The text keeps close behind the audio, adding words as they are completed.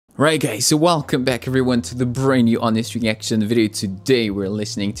Right guys, so welcome back everyone to the brand new honest reaction video. Today we're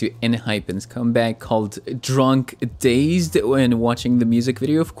listening to ENHYPEN's comeback called Drunk-Dazed and watching the music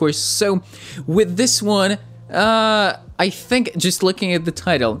video, of course. So with this one, I think just looking at the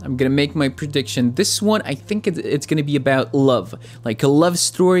title, I'm gonna make my prediction. This one, I think it's gonna be about love, like a love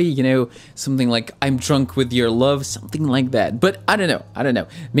story, you know, something like I'm drunk with your love, something like that. But I don't know.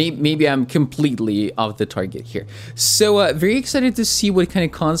 Maybe I'm completely off the target here. So very excited to see what kind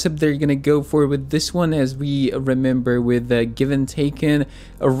of concept they're gonna go for with this one. As we remember with Given Taken,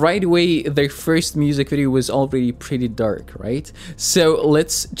 right away their first music video was already pretty dark, right? So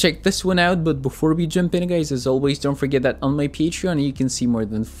let's check this one out. But before we jump in, guys, as always, don't forget that on my Patreon you can see more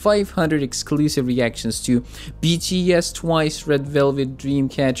than 500 exclusive reactions to BTS, Twice, Red Velvet,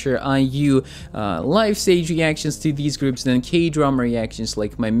 Dreamcatcher, IU, live stage reactions to these groups, then K-drama reactions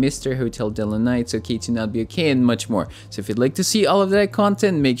like my Mr. Hotel Dylan Nights, Okay to Not Be Okay, and much more. So if you'd like to see all of that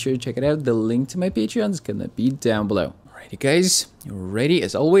content, make sure to check it out. The link to my Patreon is gonna be down below. Alrighty guys, you're ready?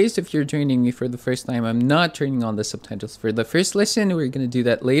 As always, if you're joining me for the first time, I'm not turning on the subtitles for the first listen. We're gonna do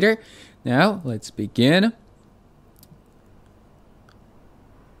that later. Now, let's begin.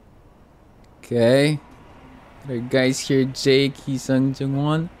 Okay. Our guys here, Jake, Heesung,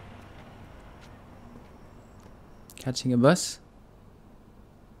 Jungwon. Catching a bus?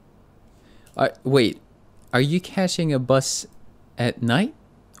 Wait, are you catching a bus at night?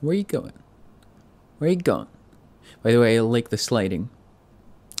 Where are you going? Where are you going? By the way, I like the sliding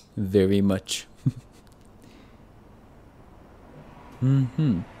very much.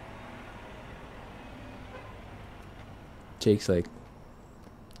 Jake's like,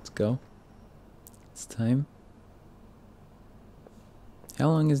 let's go. It's time. How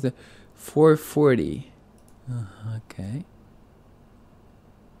long is the 4:40? Okay.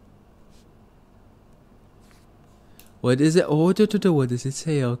 What is it? Oh, what does it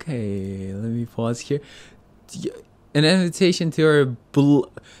say? Okay, let me pause here. An invitation to our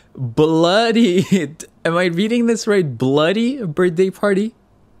bloody. Am I reading this right? Bloody birthday party.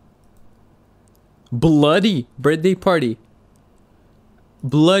 Bloody birthday party.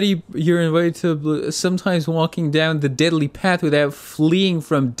 Bloody, you're invited to. Sometimes walking down the deadly path without fleeing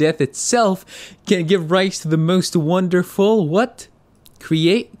from death itself can give rise to the most wonderful what?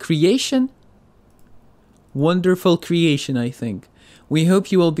 Creation? Wonderful creation, I think. We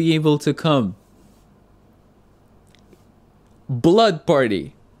hope you will be able to come. Blood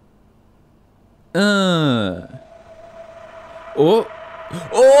party.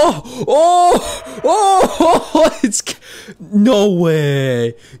 It's no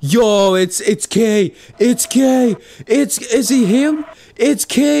way. Yo, it's K. It's K. Is he him? It's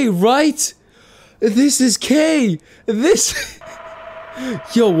K, right? This is K. This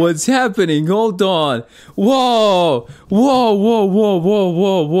Yo, what's happening? Hold on. Whoa.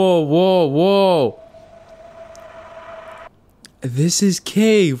 This is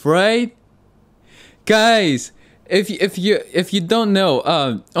K, right? Guys, if you don't know,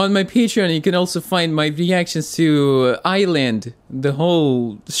 on my Patreon you can also find my reactions to Island, the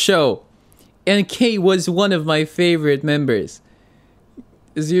whole show, and K was one of my favorite members.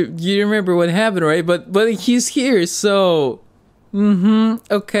 You remember what happened, right? But he's here, so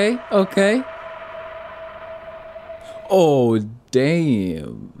okay. Oh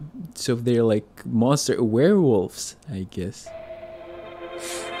damn! So they're like monster werewolves, I guess.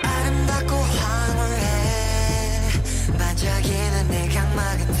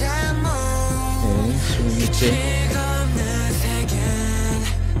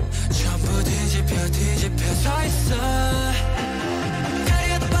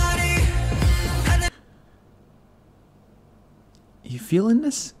 You feeling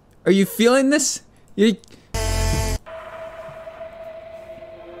this? Are you feeling this?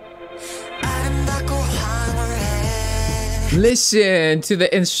 Listen to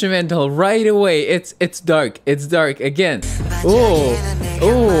the instrumental right away. It's dark. It's dark again. Oh.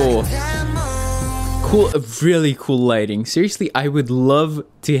 Cool, really cool lighting. Seriously, I would love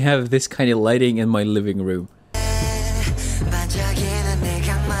to have this kind of lighting in my living room.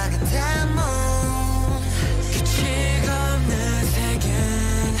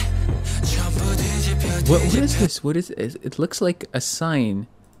 What is this? What is it? It looks like a sign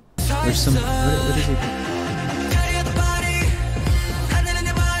or some. What is it?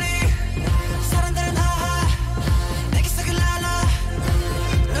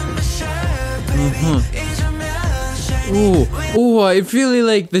 Oh, I really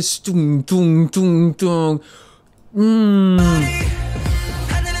like this. Dung.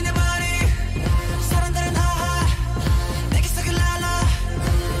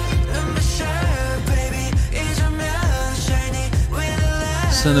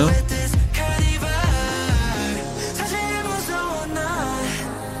 bossa nova.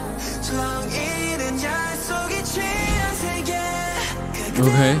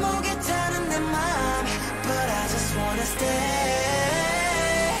 Okay.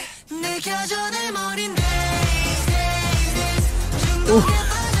 Ooh.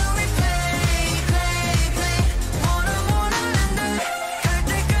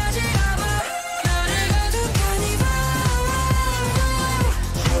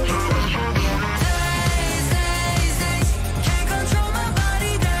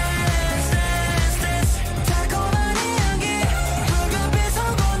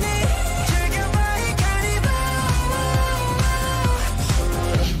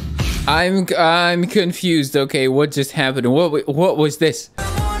 I'm confused. Okay, what just happened? What was this?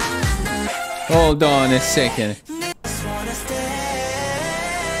 Hold on a second.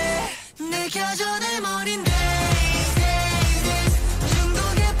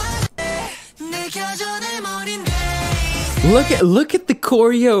 Look at the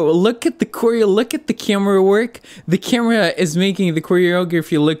choreo. Look at the choreo. Look at the camera work. The camera is making the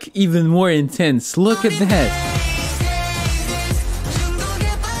choreography look even more intense. Look at that.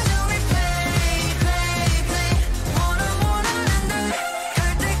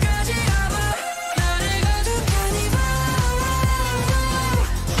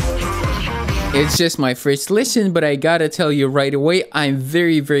 It's just my first listen, but I gotta tell you right away, I'm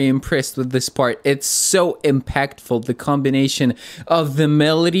very, very impressed with this part. It's so impactful. The combination of the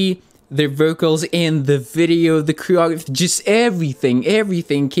melody, the vocals, and the video, the choreography, just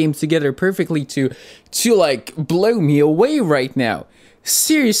everything came together perfectly to like blow me away right now.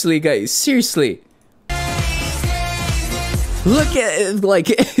 Seriously, guys, seriously. Look at it, like,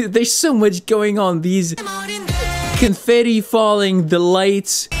 there's so much going on. These confetti falling, the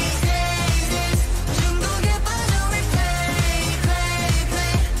lights.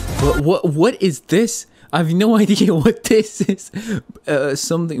 What is this? I have no idea what this is.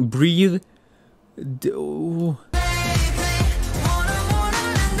 Something. Breathe.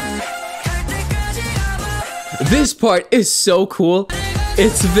 This part is so cool.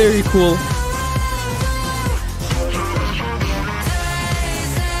 It's very cool.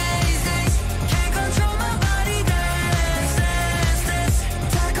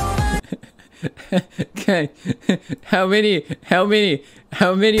 Okay, how many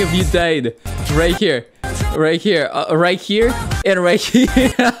of you died? Right here, right here, and right here.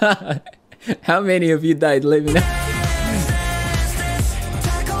 How many of you died? Let me know.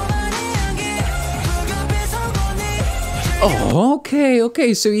 Oh,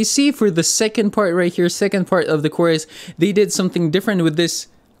 okay. So you see, for the second part right here, second part of the chorus, they did something different with this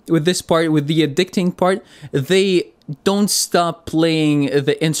part, with the addicting part. They don't stop playing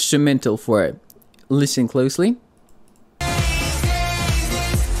the instrumental for it. Listen closely.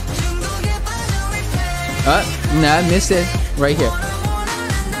 Nah, I missed it. Right here.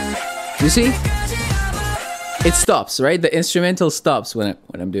 You see? It stops, right? The instrumental stops when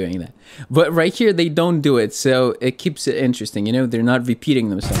I'm doing that. But right here, they don't do it, so it keeps it interesting. You know, they're not repeating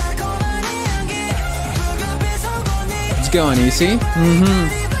themselves. It's going, you see?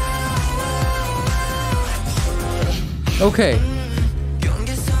 Okay.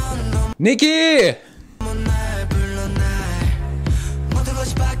 Nikki!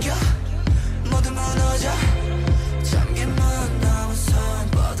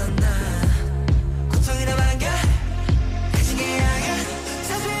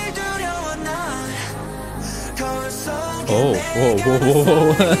 Oh,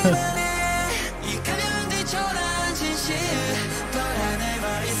 whoa.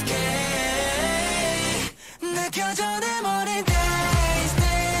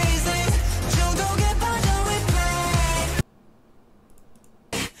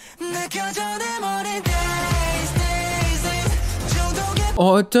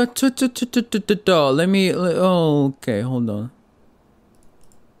 Oh, let me. Oh, okay, hold on.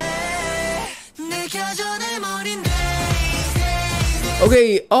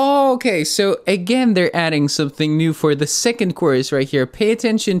 Okay, okay, so again, they're adding something new for the second chorus right here. Pay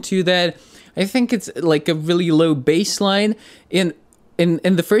attention to that. I think it's like a really low bass line. In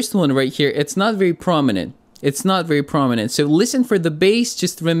the first one right here, it's not very prominent. It's not very prominent. So listen for the bass,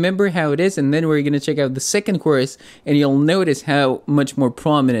 just remember how it is, and then we're gonna check out the second chorus, and you'll notice how much more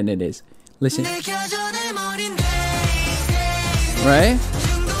prominent it is. Listen. Right?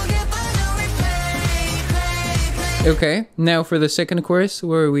 Okay, now for the second chorus,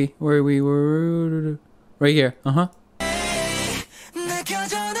 where are we? Right here,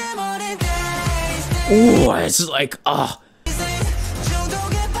 Ooh, it's like,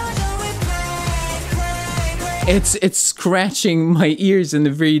 It's scratching my ears in a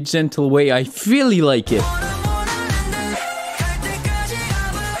very gentle way. I really like it.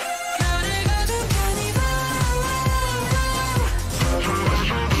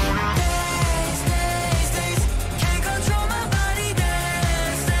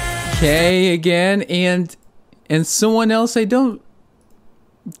 Okay, again, and someone else I don't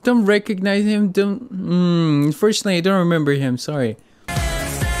recognize him. Unfortunately, I don't remember him. Sorry.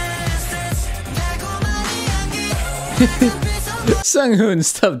 Sunghoon,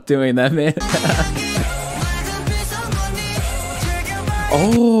 stop doing that, man.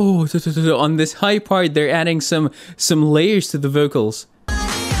 Oh, on this high part, they're adding some layers to the vocals.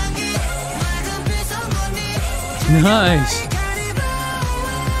 Nice.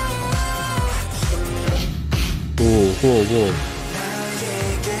 Whoa, whoa, whoa.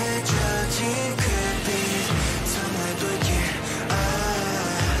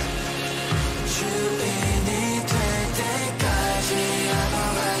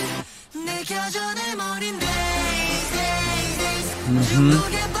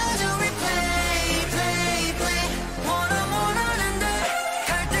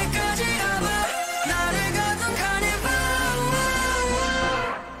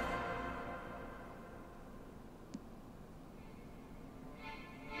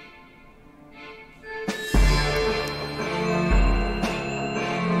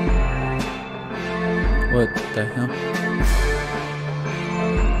 What the hell?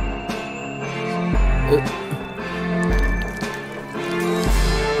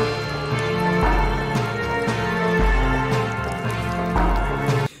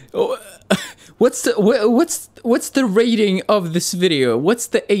 What's the rating of this video? What's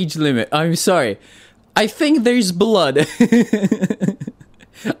the age limit? I'm sorry. I think there's blood.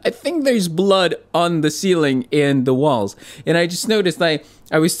 I think there's blood on the ceiling and the walls. And I just noticed I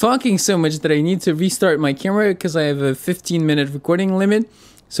was talking so much that I need to restart my camera because I have a 15-minute recording limit.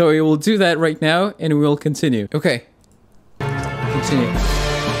 So I will do that right now and we'll continue. Okay. Continue.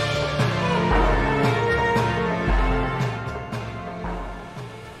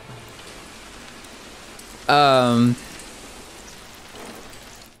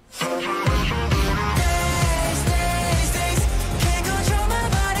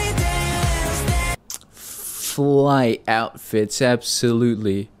 Fly outfits,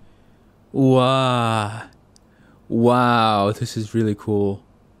 absolutely. Wow. Wow, this is really cool.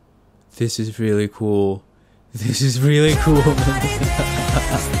 This is really cool. This is really cool.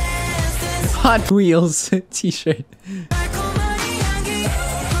 Hot Wheels t-shirt.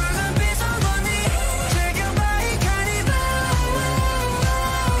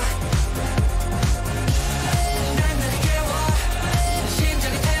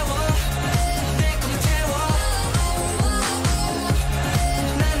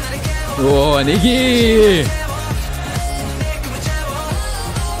 Whoa, Nikki!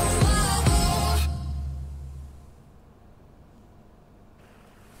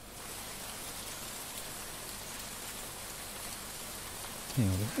 Hey,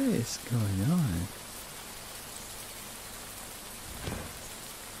 what is going on?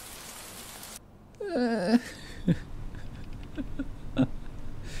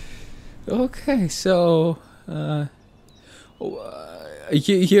 Okay, so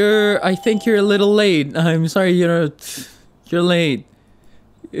I think you're a little late. I'm sorry, you're late.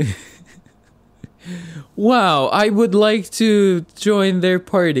 Wow, I would like to join their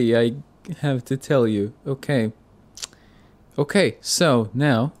party, I have to tell you. Okay. Okay, so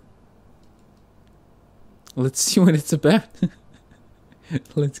now let's see what it's about.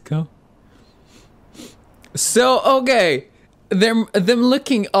 Let's go. So, okay. Them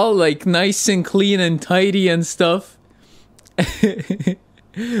looking all like nice and clean and tidy and stuff.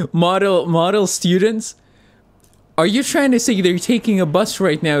 model students. Are you trying to say they're taking a bus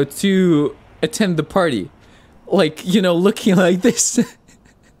right now to attend the party? Like, you know, looking like this.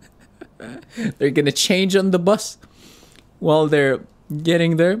 They're gonna change on the bus while they're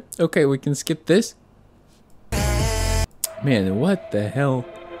getting there. Okay, we can skip this. Man, what the hell?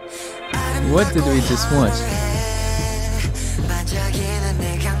 What did we just watch?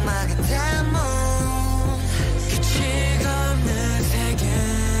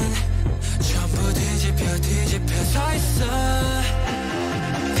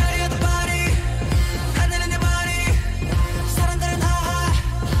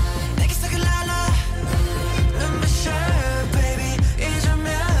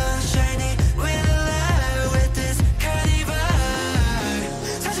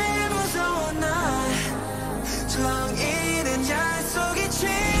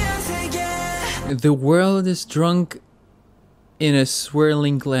 The world is drunk in a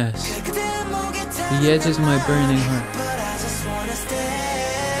swirling glass. The edges of my burning heart.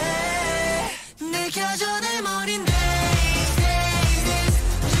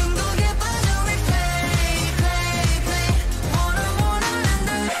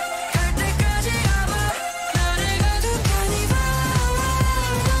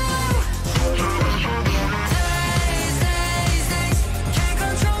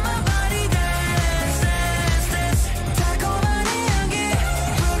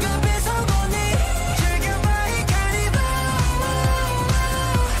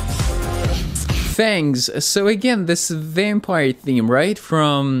 Fangs. So again, this vampire theme, right?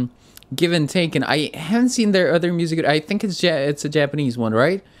 From Give and Take, and I haven't seen their other music. I think it's a Japanese one,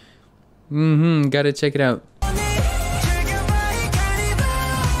 right? Gotta check it out.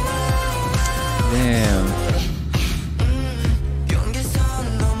 Damn.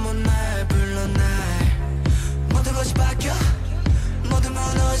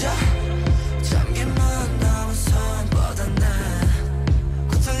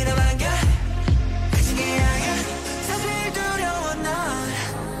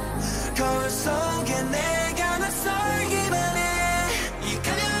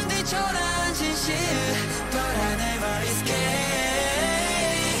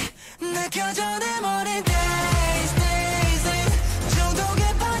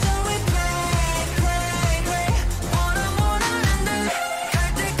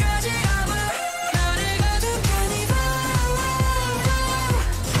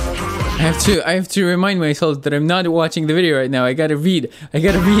 I have to remind myself that I'm not watching the video right now. I gotta read.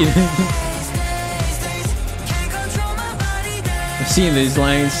 I've seen these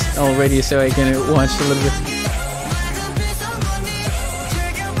lines already, so I can watch a little bit.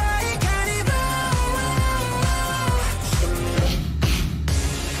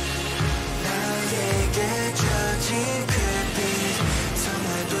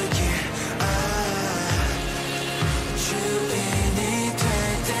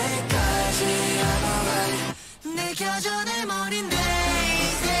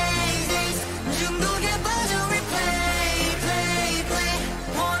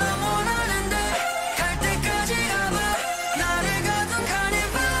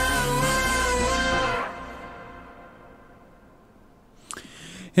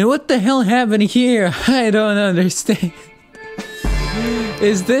 And what the hell happened here? I don't understand.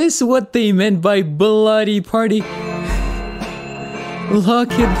 Is this what they meant by bloody party?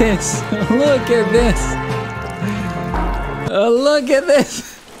 Look at this. Look at this. Look at this.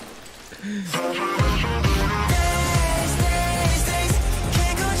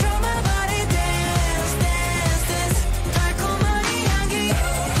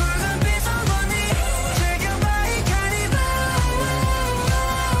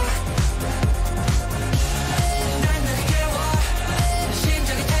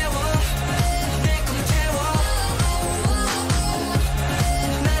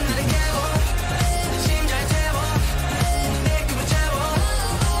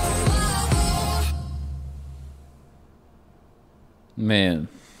 Man.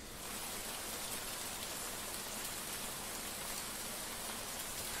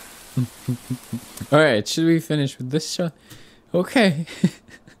 Alright, should we finish with this shot? Okay.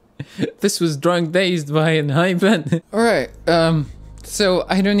 This was Drunk-Dazed by ENHYPEN. Alright, so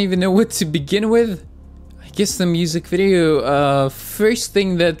I don't even know what to begin with. I guess the music video, first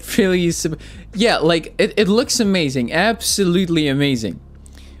thing that really is... Yeah, like, it looks amazing. Absolutely amazing.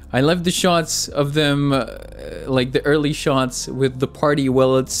 I love the shots of them, like the early shots with the party,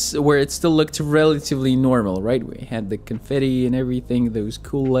 well, where it still looked relatively normal, right? We had the confetti and everything, those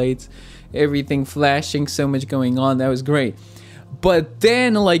cool lights, everything flashing, so much going on. That was great. But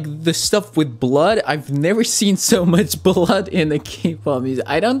then, like, the stuff with blood, I've never seen so much blood in a K-pop music.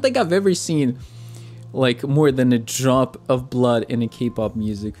 I don't think I've ever seen, like, more than a drop of blood in a K-pop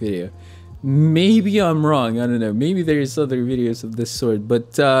music video. Maybe I'm wrong, I don't know, maybe there's other videos of this sort,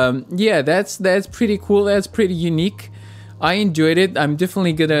 but yeah, that's pretty cool, that's pretty unique. I enjoyed it. I'm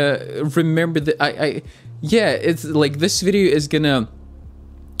definitely gonna remember that. Yeah, it's like this video is gonna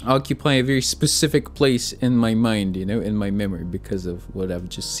occupy a very specific place in my mind, you know, in my memory, because of what I've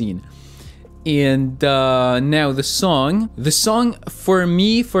just seen. And now the song for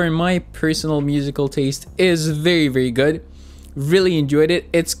me, for my personal musical taste, is very, very good. Really enjoyed it.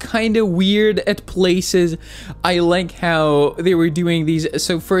 It's kind of weird at places. I like how they were doing these.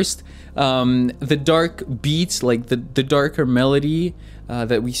 So first, the dark beats, like the darker melody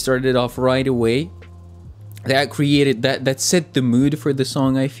that we started off right away. that created that set the mood for the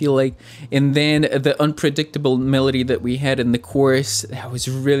song, I feel like. And then the unpredictable melody that we had in the chorus, that was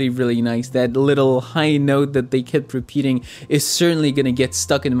really, really nice. That little high note that they kept repeating is certainly gonna get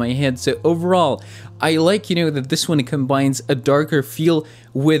stuck in my head. So overall, I like, you know, that this one combines a darker feel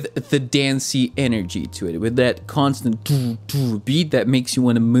with the dancey energy to it, with that constant beat that makes you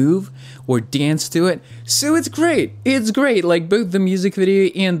want to move or dance to it. So it's great. It's great. Like, both the music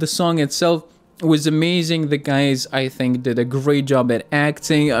video and the song itself was amazing. The guys, I think, did a great job at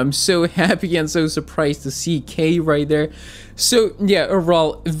acting. I'm so happy and so surprised to see K right there. So yeah,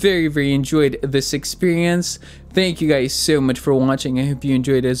 overall, very, very enjoyed this experience. Thank you guys so much for watching. I hope you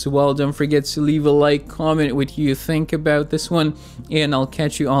enjoyed as well. Don't forget to leave a like, comment what you think about this one, and I'll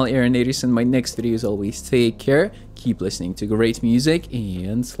catch you all Aeronators in my next video. As always, take care, keep listening to great music,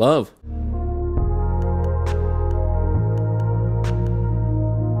 and love.